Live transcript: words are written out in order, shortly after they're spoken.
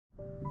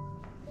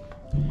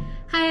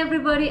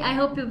everybody, I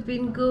hope you've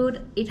been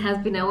good. It has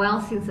been a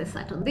while since I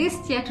sat on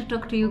this chair to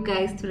talk to you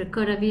guys, to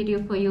record a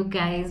video for you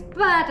guys,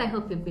 but I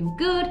hope you've been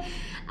good.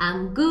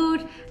 I'm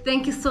good.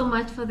 Thank you so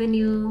much for the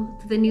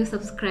new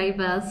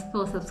subscribers,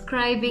 for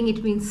subscribing.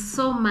 It means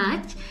so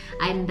much,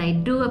 and I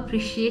do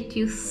appreciate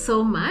you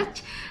so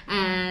much.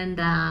 And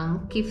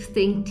keep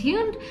staying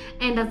tuned.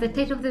 And as the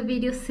title of the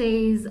video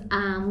says,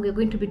 we're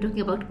going to be talking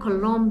about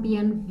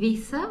Colombian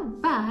visa,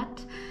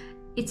 but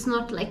it's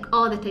not like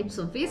all the types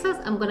of visas.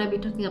 I'm gonna be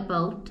talking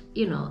about,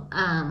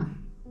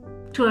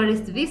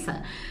 tourist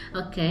visa,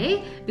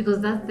 okay? Because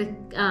that's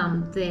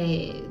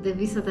the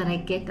visa that I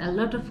get a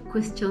lot of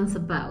questions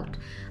about,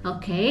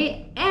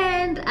 okay?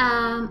 And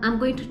I'm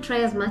going to try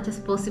as much as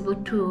possible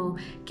to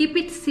keep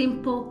it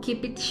simple,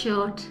 keep it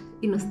short,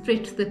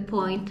 straight to the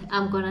point.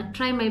 I'm gonna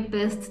try my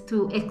best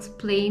to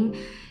explain,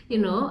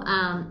 in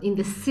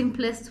the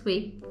simplest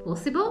way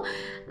possible.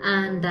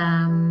 And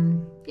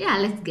yeah,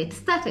 let's get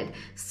started.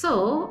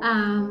 So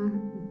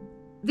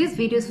this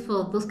video is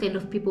for those kind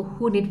of people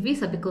who need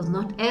visa, because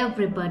not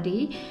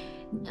everybody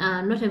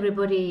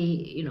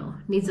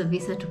needs a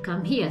visa to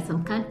come here.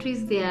 Some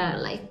countries, they are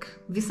like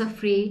visa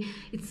free.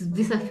 It's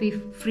visa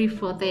free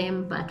for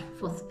them, but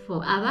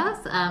for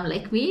others,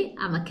 like me,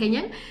 I'm a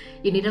Kenyan,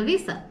 you need a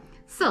visa.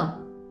 So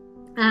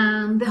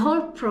the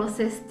whole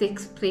process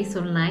takes place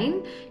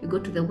online. You go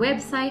to the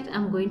website.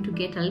 I'm going to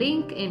get a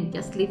link and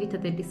just leave it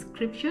at the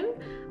description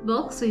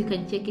box so you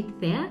can check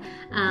it there.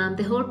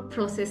 The whole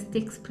process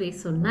takes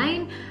place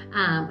online.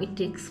 It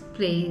takes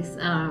place,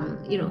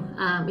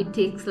 it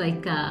takes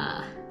like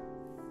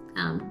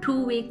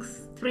 2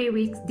 weeks, 3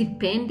 weeks,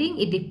 depending.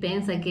 It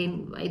depends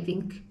again. I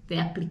think the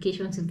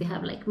applications, if they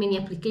have like many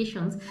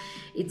applications,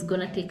 it's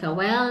gonna take a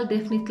while,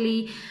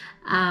 definitely.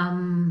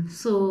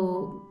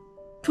 So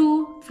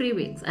 2-3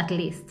 weeks at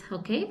least,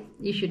 okay?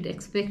 You should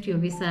expect your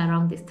visa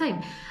around that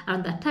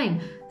time.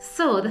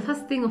 So the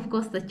first thing, of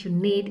course, that you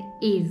need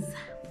is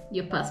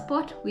your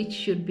passport, which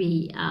should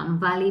be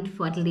valid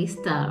for at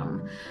least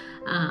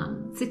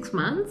 6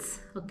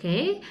 months,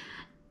 okay?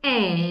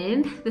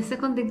 And the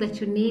second thing that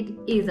you need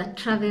is a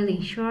travel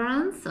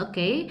insurance,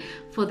 okay,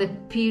 for the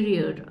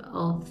period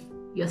of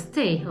your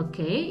stay,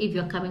 okay? If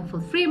you're coming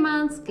for 3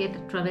 months, get a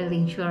travel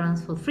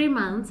insurance for 3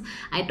 months.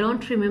 I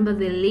don't remember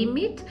the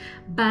limit,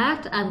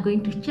 but I'm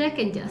going to check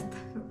and just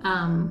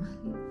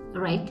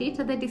write it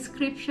at the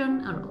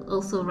description, or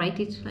also write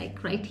it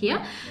like right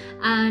here.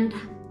 And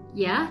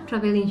yeah,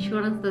 travel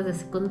insurance, that's the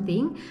second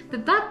thing. The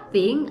third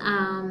thing,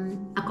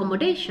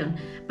 accommodation.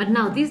 But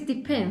now this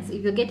depends.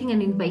 If you're getting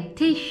an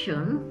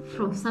invitation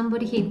from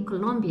somebody here in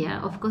Colombia,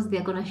 of course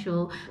they're gonna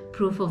show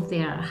proof of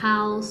their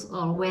house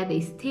or where they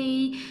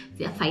stay,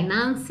 their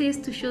finances,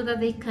 to show that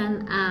they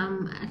can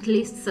at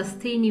least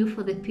sustain you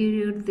for the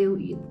period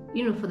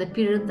for the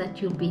period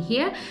that you'll be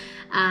here.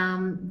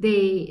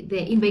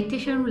 The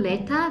invitation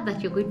letter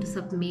that you're going to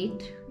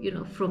submit,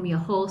 from your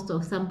host or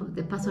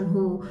the person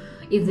who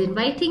is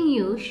inviting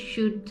you,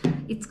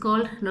 it's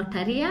called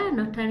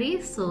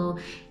notary. So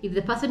if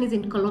the person is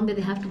in Colombia,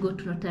 they have to go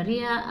to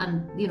notaria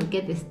and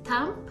get the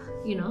stamp,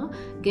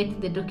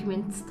 get the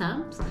document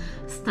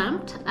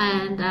stamped,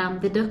 and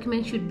the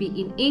document should be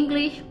in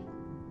English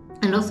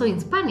and also in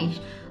Spanish,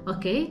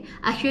 okay?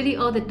 Actually,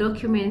 all the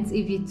documents,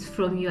 if it's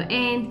from your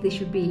end, they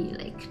should be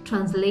like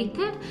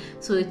translated.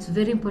 So it's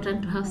very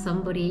important to have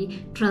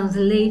somebody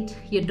translate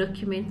your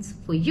documents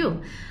for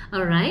you,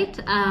 all right?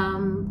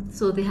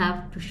 So they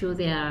have to show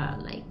their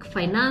like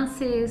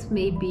finances,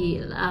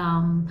 maybe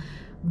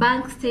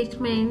bank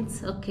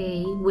statements,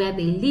 okay, where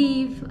they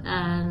live,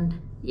 and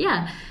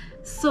yeah.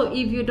 So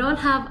if you don't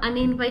have an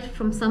invite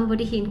from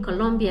somebody here in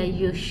Colombia,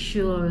 you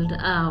should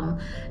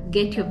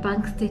get your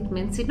bank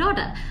statements in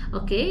order,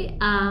 okay?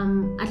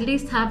 At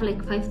least have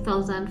like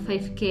 5,000,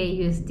 5K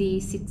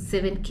USD,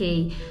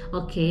 7K,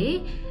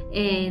 okay?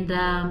 And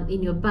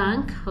in your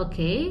bank,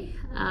 okay?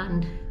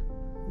 And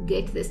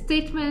get the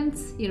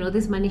statements.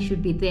 This money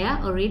should be there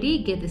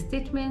already. Get the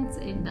statements,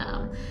 and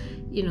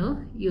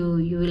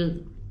you will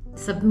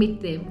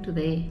submit them to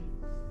the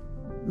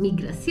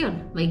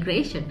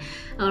migration,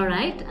 all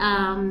right?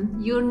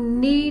 You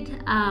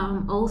need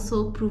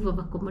also proof of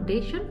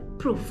accommodation,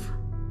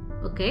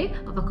 okay,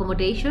 of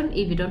accommodation.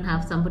 If you don't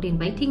have somebody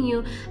inviting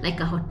you, like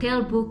a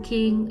hotel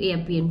booking,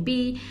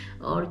 Airbnb,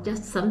 or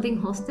just something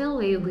hostel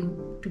where you're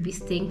going to be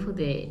staying for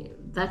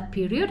that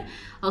period,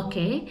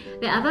 okay?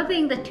 The other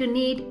thing that you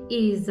need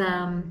is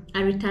a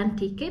return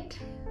ticket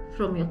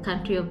from your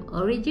country of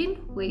origin,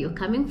 where you're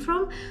coming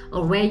from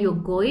or where you're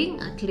going.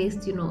 At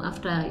least,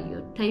 after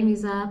your time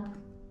is up,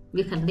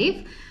 you can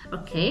leave,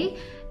 okay?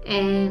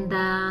 And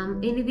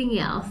anything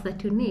else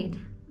that you need?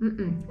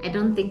 I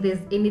don't think there's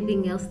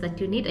anything else that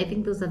you need. I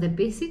think those are the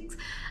basics.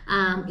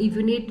 If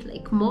you need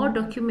like more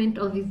document,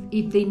 or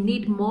if they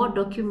need more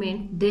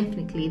document,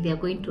 definitely they're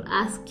going to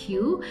ask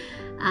you.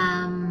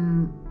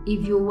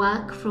 If you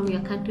work from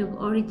your country of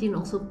origin,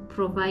 also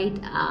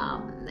provide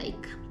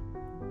like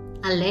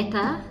a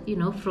letter,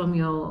 from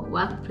your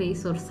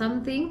workplace or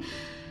something.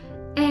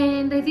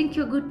 and I think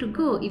you're good to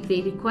go. If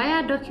they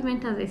require a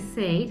document, as I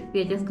said,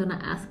 they're just gonna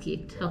ask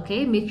it.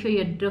 Okay, make sure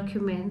your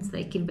documents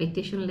like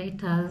invitation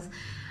letters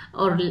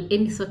or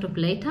any sort of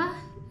letter,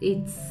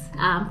 it's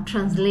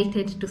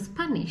translated to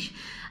Spanish.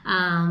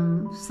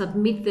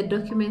 Submit the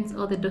documents,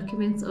 all the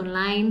documents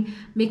online.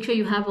 Make sure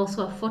you have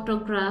also a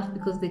photograph,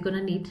 because they're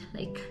gonna need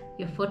like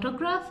your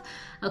photograph.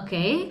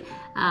 Okay,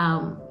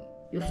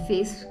 your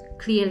face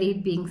clearly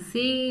being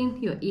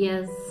seen, your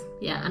ears,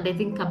 yeah, and I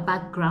think a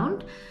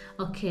background.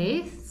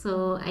 Okay,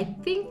 so I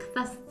think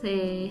that's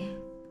the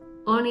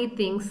only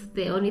things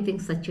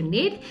that you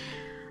need.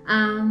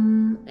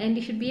 And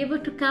you should be able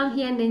to come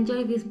here and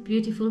enjoy this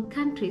beautiful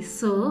country.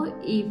 So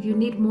if you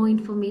need more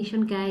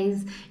information,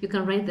 guys, you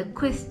can write the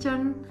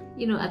question,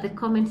 you know, at the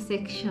comment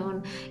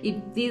section. If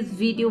this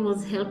video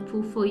was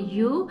helpful for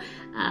you,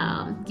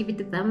 give it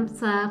a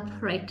thumbs up,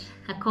 write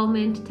a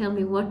comment, tell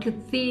me what you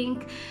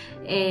think,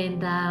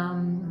 and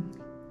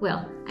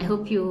well, I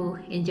hope you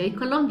enjoy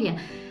Colombia.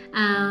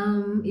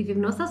 If you've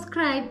not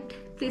subscribed,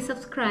 please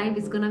subscribe.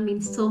 It's gonna mean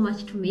so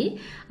much to me.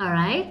 All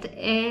right,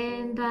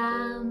 and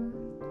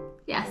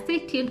yeah, stay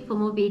tuned for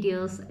more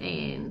videos,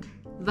 and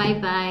bye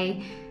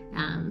bye.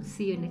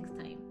 See you next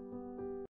time.